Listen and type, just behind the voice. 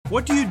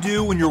What do you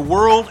do when your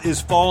world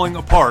is falling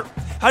apart?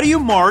 How do you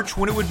march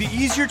when it would be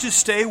easier to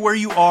stay where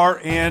you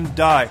are and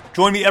die?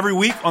 Join me every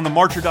week on the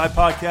March or Die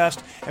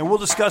podcast, and we'll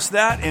discuss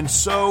that and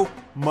so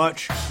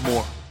much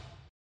more.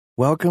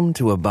 Welcome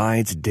to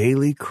Abide's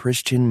Daily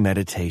Christian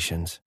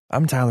Meditations.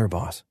 I'm Tyler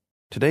Boss.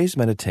 Today's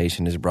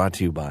meditation is brought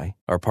to you by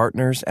our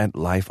partners at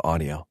Life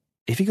Audio.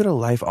 If you go to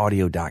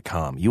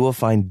lifeaudio.com, you will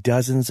find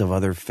dozens of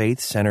other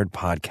faith-centered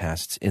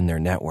podcasts in their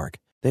network.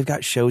 They've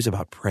got shows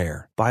about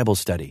prayer, Bible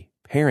study,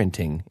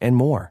 parenting, and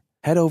more.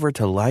 Head over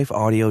to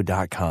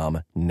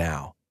lifeaudio.com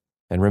now.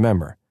 And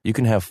remember, you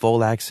can have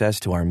full access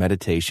to our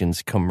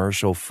meditations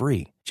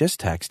commercial-free. Just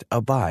text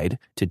ABIDE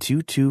to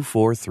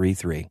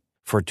 22433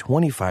 for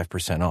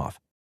 25% off.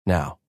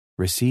 Now,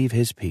 receive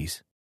His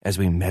peace as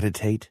we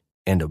meditate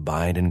and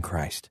abide in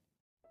Christ.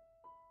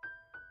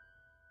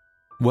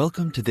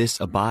 Welcome to this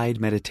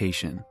Abide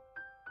meditation.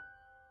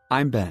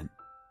 I'm Ben.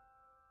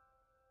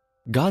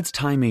 God's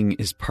timing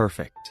is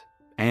perfect,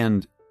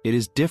 and it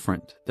is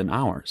different than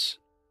ours.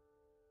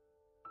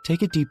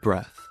 Take a deep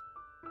breath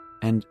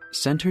and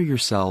center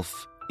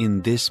yourself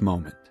in this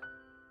moment.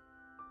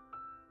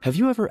 Have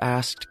you ever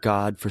asked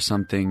God for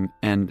something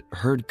and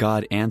heard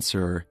God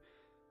answer,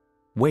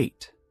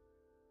 "Wait"?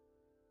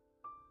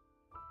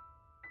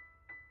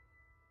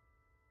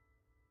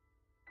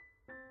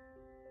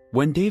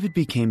 When David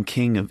became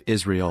king of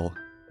Israel,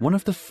 one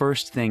of the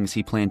first things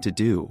he planned to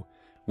do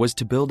was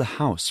to build a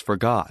house for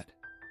God.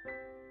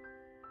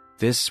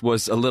 This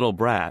was a little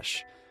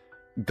brash.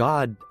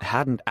 God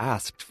hadn't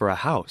asked for a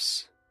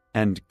house,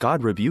 and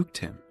God rebuked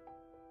him.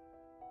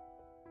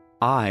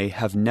 "I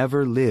have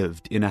never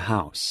lived in a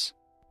house,"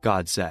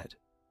 God said.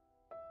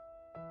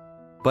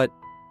 But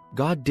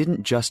God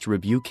didn't just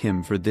rebuke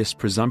him for this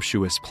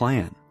presumptuous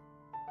plan.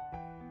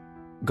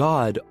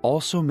 God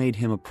also made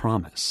him a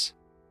promise.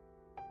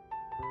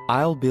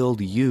 "I'll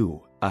build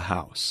you a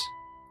house,"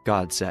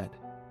 God said.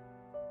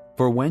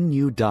 "For when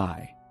you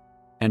die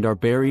and are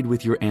buried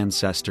with your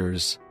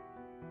ancestors,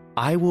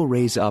 I will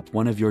raise up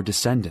one of your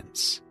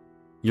descendants,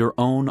 your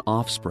own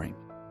offspring,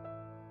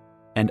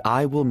 and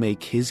I will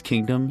make his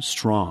kingdom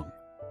strong.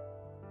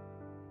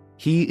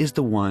 He is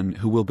the one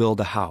who will build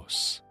a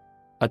house,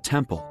 a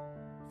temple,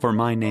 for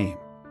my name,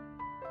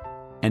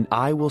 and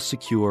I will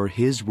secure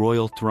his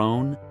royal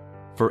throne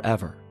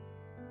forever."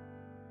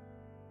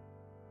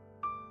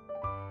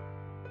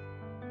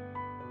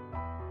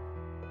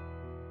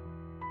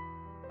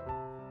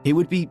 It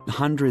would be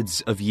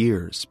hundreds of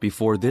years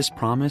before this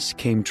promise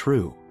came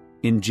true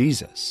in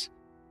Jesus,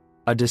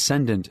 a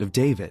descendant of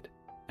David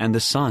and the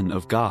Son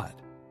of God.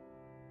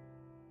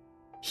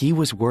 He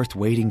was worth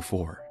waiting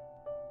for,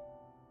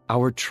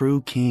 our true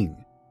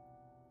King,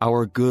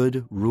 our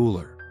good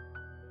ruler,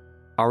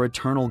 our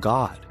eternal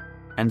God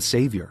and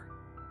Savior.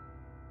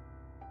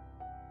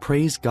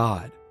 Praise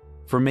God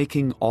for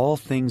making all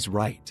things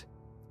right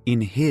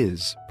in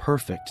His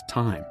perfect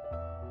time.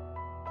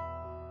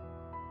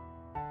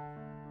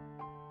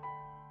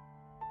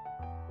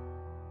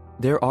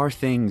 There are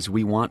things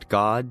we want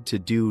God to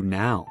do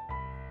now,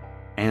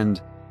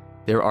 and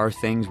there are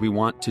things we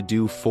want to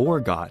do for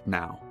God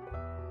now.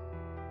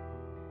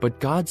 But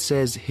God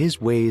says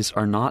His ways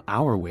are not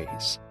our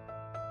ways,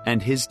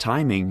 and His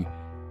timing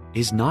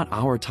is not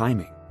our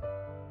timing.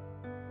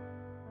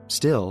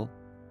 Still,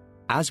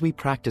 as we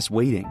practice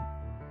waiting,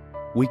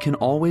 we can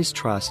always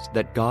trust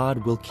that God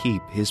will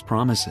keep His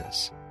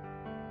promises.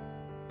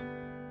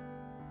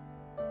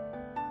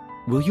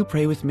 Will you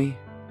pray with me?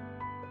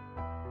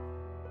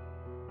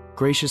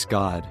 Gracious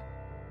God,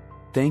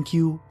 thank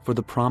you for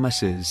the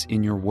promises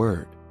in your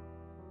word,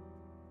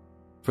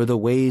 for the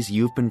ways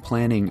you've been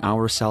planning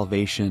our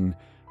salvation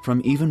from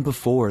even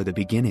before the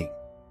beginning.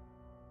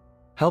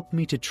 Help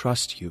me to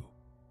trust you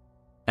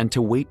and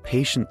to wait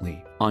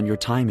patiently on your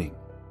timing,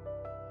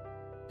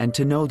 and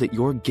to know that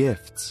your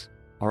gifts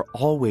are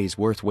always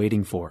worth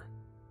waiting for.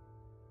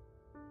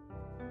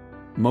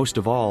 Most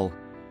of all,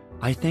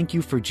 I thank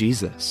you for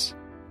Jesus,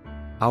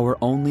 our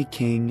only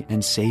King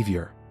and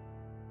Savior.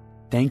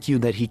 Thank you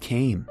that He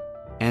came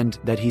and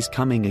that He's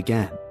coming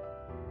again.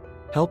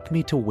 Help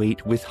me to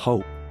wait with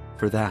hope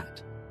for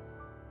that.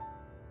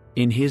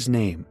 In His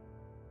name,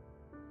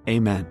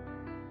 Amen.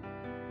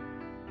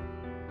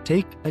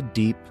 Take a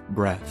deep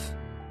breath,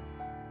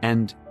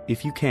 and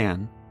if you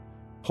can,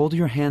 hold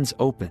your hands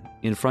open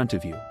in front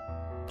of you,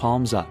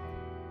 palms up.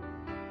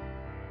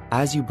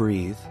 As you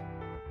breathe,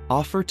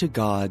 offer to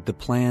God the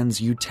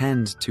plans you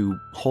tend to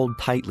hold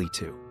tightly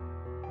to,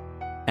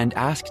 and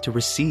ask to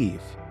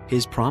receive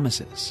His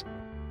promises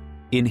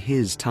in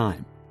His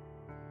time.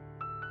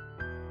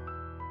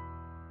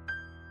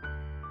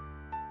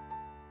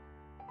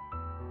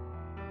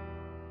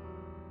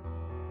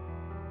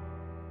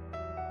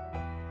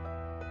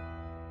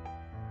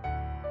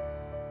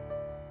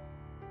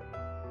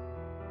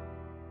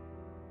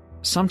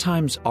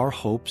 Sometimes our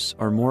hopes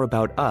are more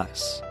about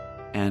us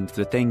and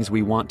the things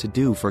we want to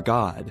do for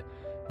God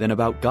than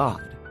about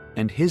God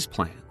and His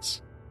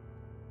plans.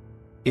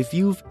 If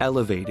you've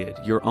elevated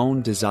your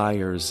own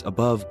desires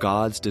above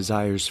God's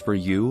desires for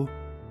you,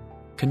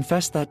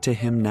 confess that to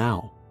Him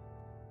now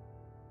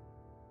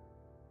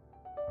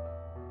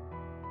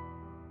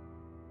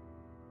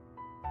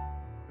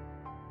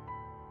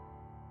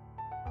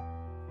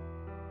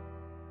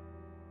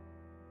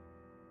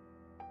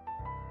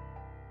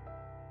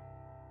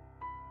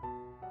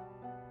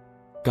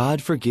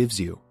God forgives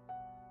you.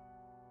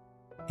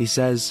 He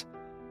says,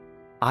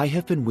 I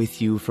have been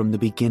with you from the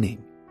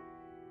beginning,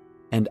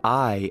 and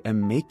I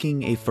am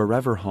making a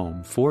forever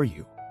home for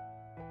you.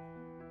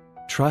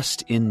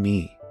 Trust in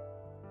me.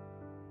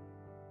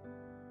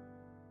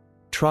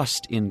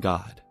 Trust in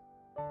God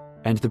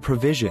and the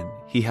provision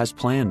He has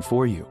planned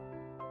for you.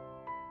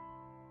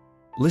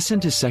 Listen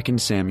to 2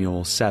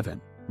 Samuel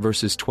 7,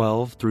 verses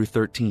 12 through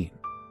 13.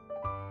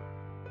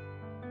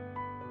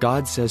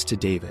 God says to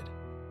David,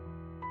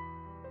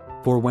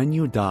 For when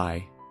you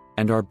die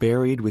and are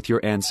buried with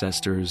your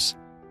ancestors,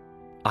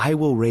 I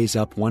will raise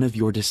up one of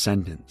your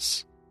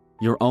descendants,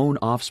 your own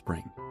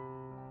offspring,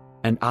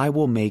 and I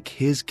will make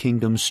his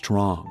kingdom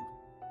strong.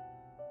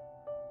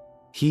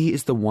 He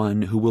is the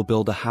one who will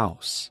build a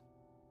house,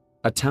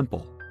 a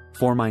temple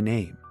for my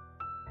name,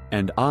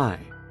 and I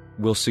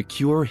will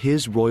secure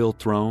his royal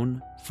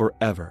throne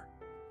forever.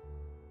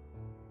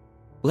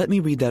 Let me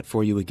read that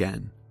for you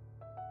again.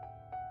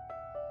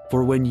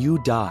 For when you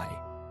die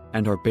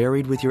and are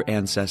buried with your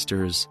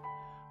ancestors,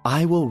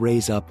 I will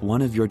raise up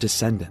one of your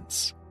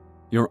descendants,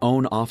 your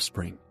own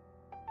offspring,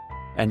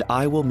 and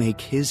I will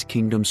make his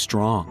kingdom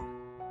strong.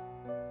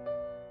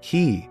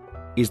 He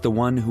is the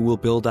one who will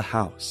build a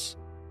house,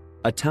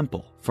 a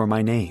temple for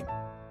my name,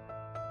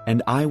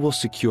 and I will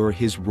secure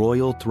his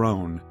royal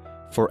throne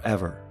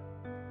forever.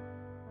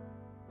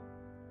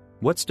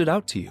 What stood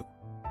out to you?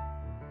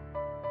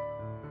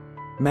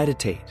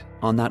 Meditate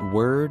on that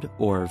word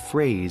or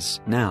phrase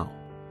now.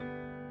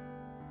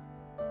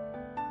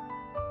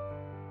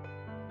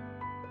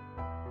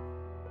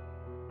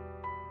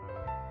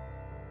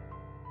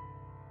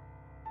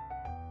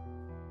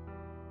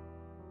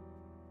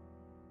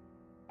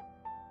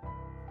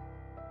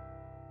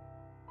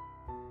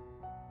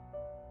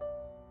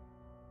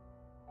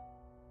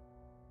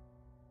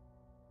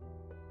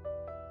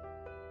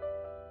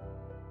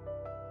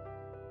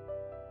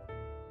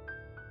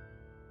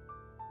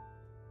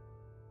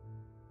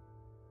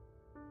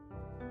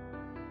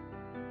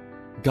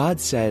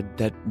 God said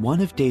that one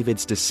of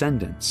David's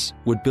descendants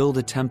would build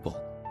a temple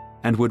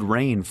and would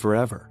reign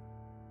forever.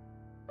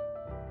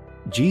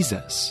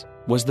 Jesus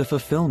was the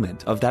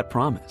fulfillment of that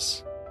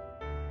promise.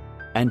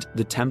 And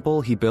the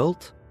temple he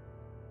built?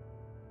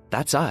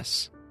 That's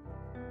us.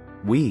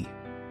 We,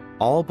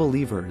 all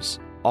believers,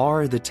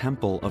 are the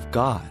temple of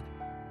God,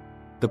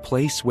 the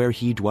place where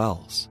he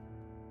dwells.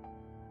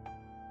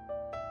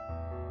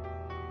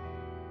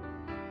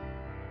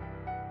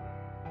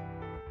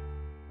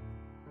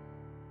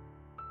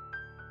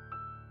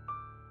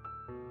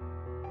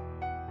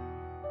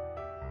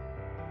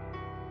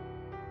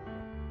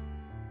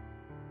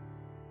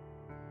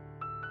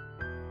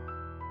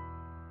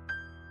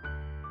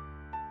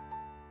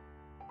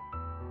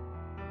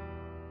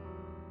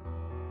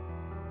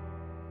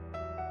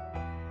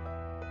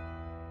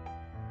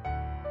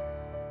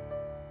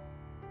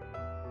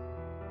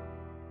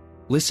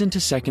 Listen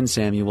to 2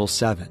 Samuel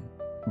 7,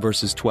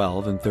 verses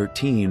 12 and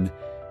 13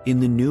 in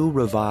the New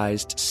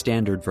Revised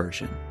Standard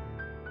Version.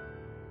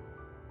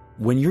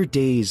 When your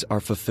days are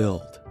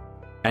fulfilled,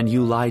 and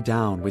you lie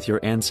down with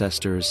your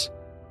ancestors,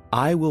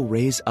 I will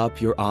raise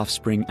up your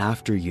offspring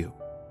after you,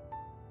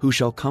 who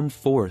shall come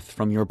forth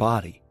from your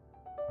body,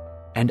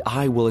 and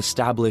I will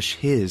establish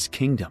his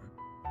kingdom.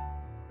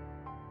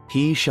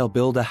 He shall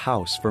build a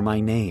house for my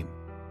name,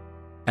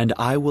 and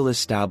I will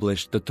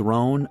establish the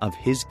throne of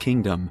his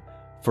kingdom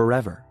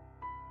forever.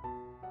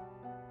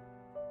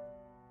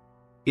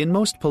 In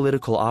most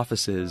political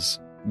offices,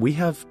 we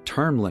have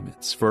term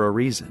limits for a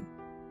reason.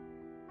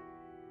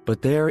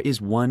 But there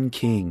is one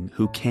king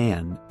who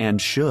can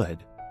and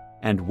should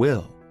and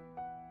will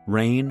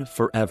reign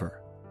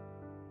forever.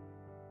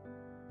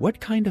 What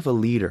kind of a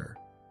leader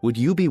would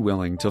you be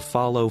willing to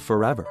follow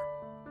forever?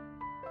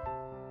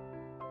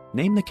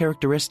 Name the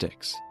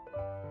characteristics.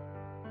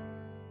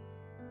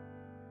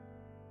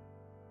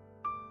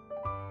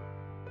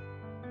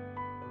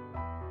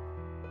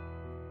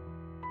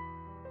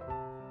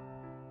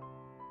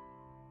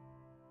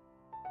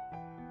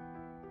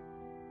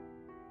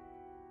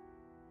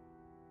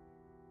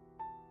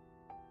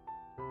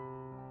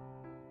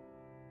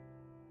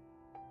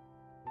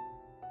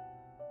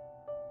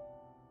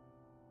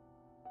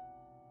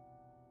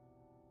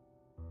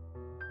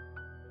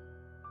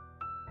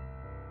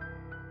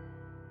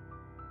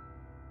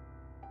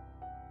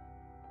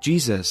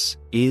 Jesus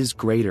is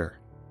greater.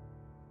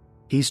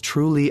 He's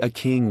truly a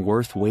king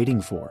worth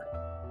waiting for.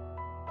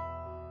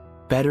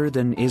 Better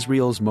than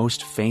Israel's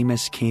most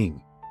famous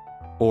king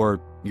or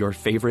your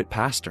favorite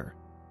pastor.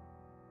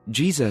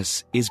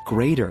 Jesus is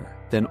greater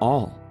than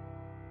all.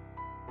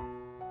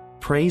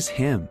 Praise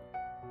him.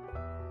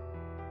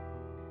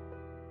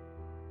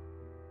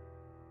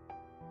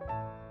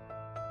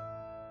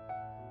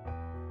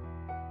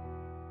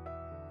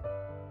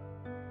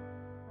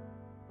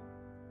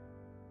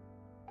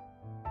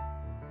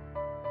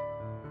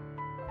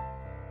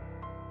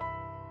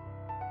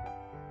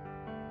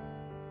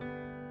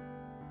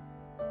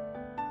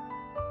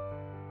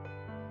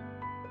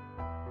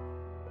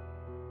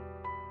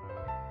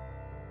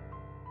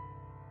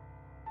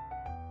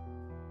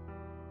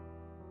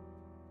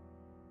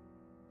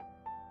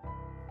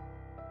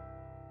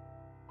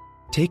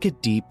 Take a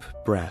deep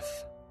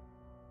breath.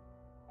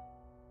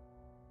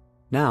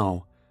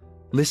 Now,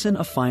 listen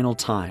a final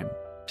time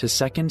to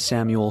 2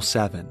 Samuel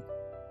 7,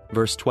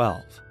 verse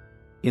 12,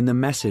 in the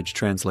Message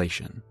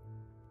translation.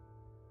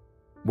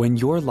 When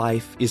your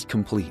life is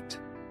complete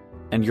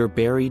and you're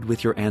buried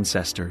with your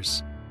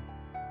ancestors,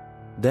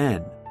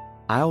 then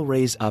I'll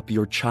raise up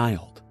your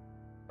child,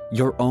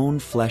 your own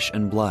flesh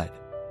and blood,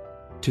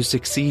 to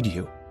succeed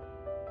you,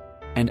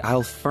 and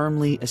I'll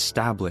firmly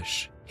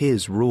establish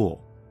his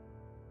rule.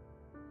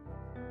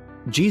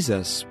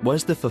 Jesus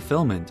was the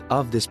fulfillment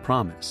of this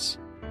promise.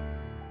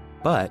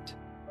 But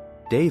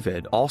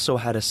David also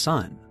had a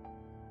son,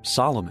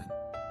 Solomon,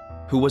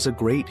 who was a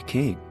great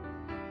king.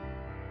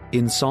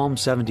 In Psalm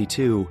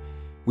 72,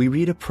 we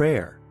read a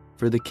prayer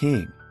for the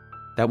king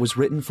that was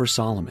written for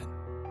Solomon.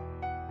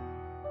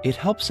 It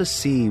helps us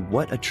see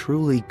what a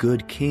truly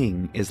good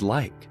king is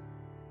like,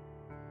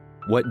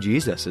 what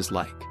Jesus is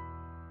like.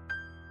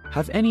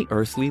 Have any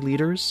earthly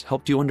leaders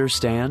helped you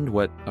understand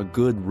what a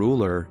good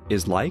ruler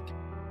is like?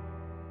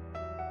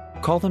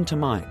 Call them to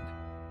mind.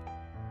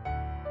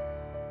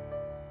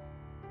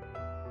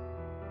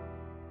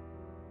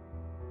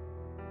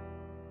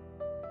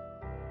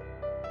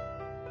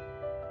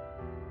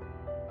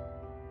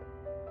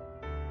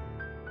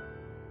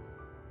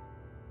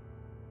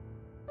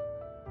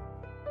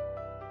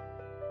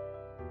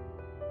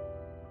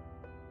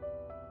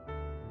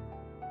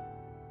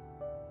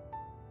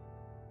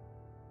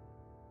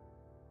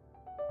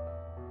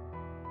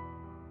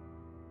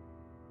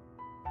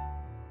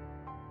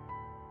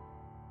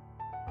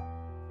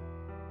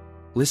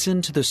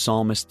 Listen to the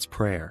psalmist's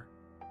prayer.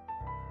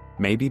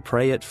 Maybe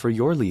pray it for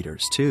your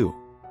leaders too.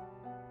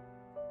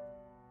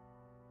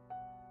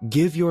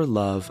 Give your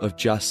love of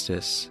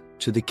justice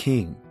to the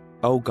king,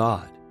 O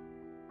God,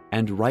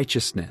 and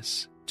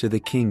righteousness to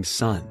the king's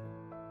son.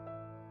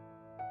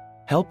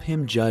 Help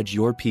him judge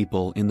your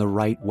people in the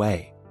right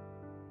way.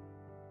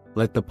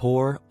 Let the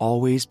poor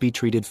always be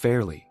treated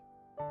fairly.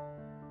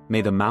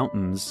 May the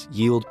mountains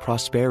yield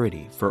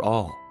prosperity for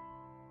all,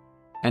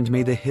 and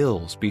may the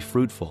hills be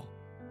fruitful.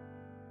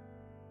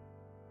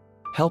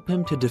 Help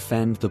him to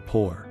defend the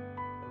poor,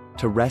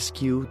 to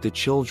rescue the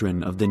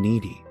children of the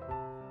needy,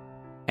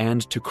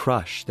 and to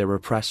crush their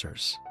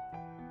oppressors.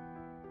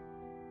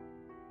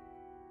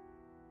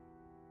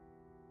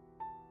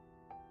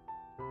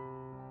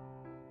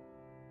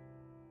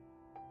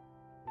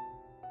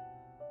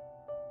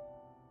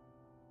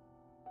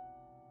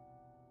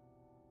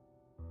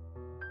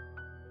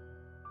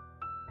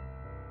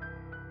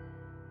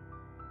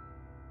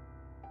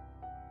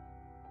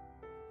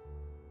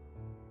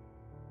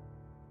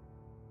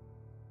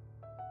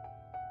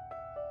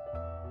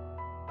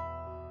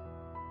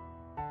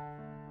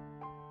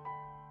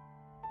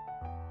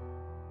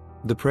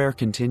 The prayer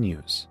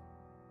continues.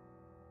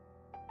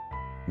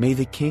 May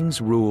the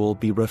king's rule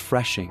be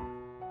refreshing,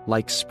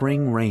 like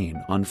spring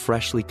rain on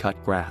freshly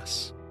cut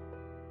grass,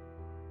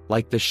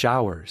 like the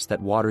showers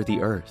that water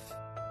the earth.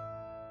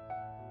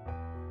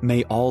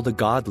 May all the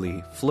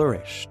godly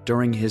flourish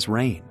during his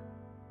reign.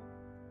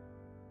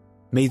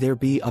 May there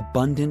be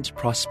abundant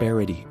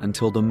prosperity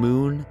until the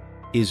moon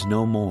is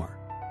no more.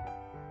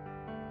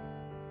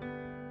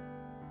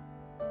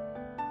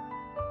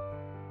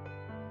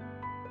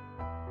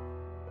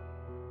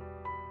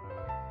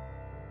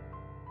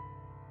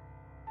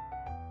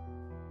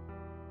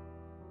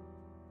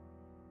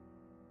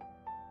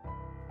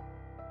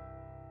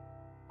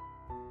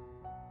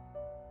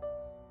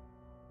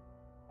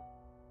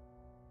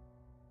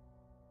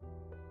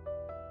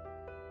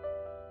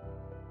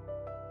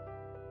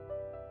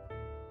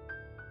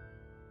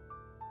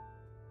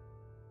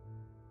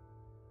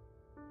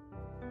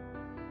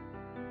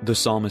 The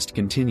psalmist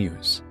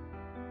continues.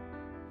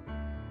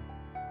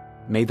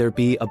 May there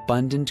be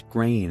abundant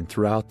grain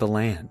throughout the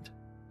land,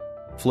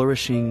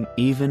 flourishing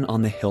even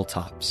on the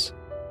hilltops.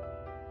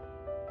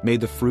 May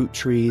the fruit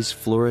trees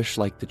flourish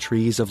like the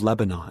trees of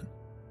Lebanon,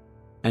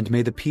 and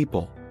may the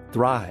people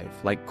thrive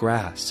like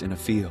grass in a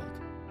field.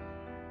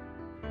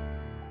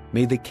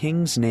 May the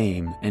king's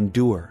name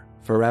endure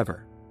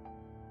forever.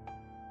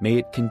 May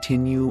it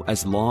continue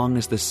as long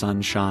as the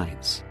sun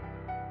shines.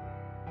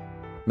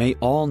 May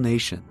all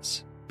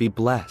nations be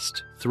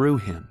blessed through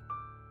him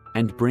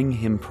and bring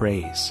him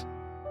praise.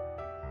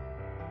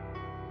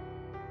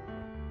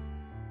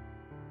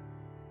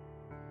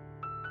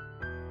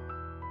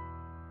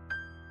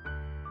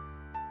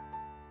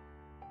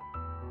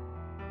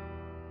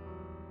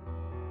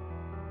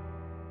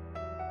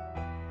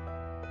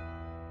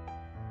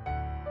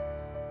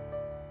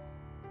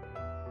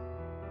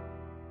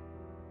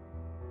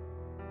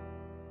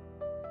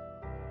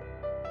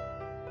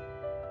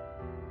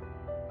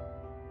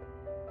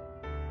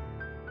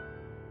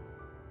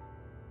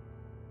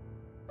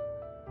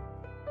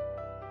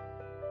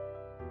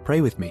 Pray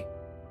with me.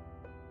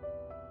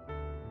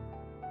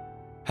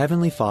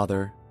 Heavenly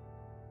Father,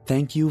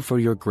 thank you for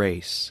your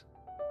grace.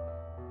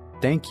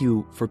 Thank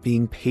you for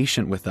being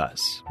patient with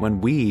us when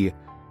we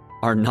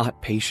are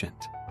not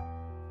patient.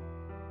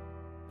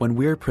 When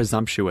we're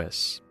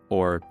presumptuous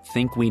or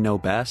think we know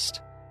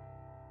best,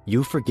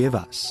 You forgive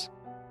us,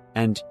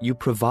 and you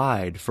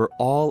provide for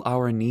all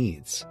our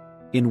needs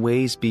in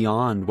ways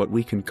beyond what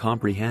we can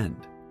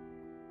comprehend.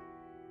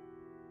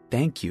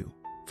 Thank you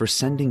for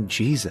sending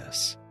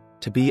Jesus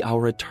to be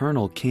our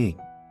eternal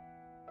King,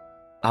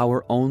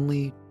 our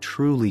only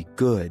truly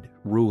good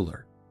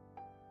ruler,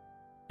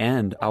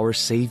 and our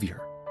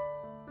Savior.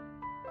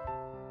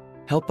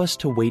 Help us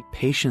to wait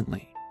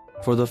patiently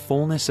for the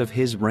fullness of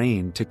His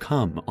reign to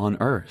come on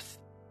earth.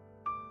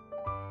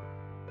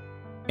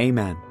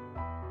 Amen.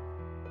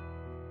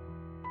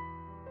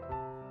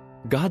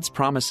 God's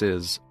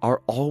promises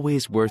are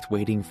always worth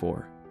waiting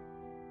for.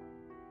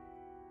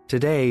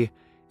 Today,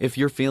 if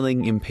you're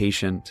feeling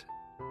impatient,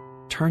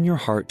 turn your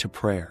heart to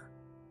prayer.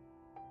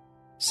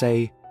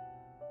 Say,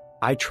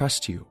 I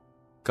trust you,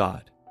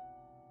 God.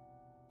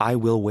 I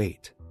will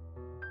wait.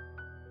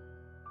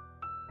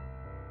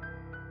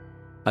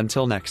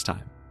 Until next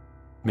time,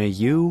 may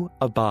you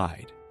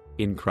abide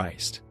in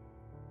Christ.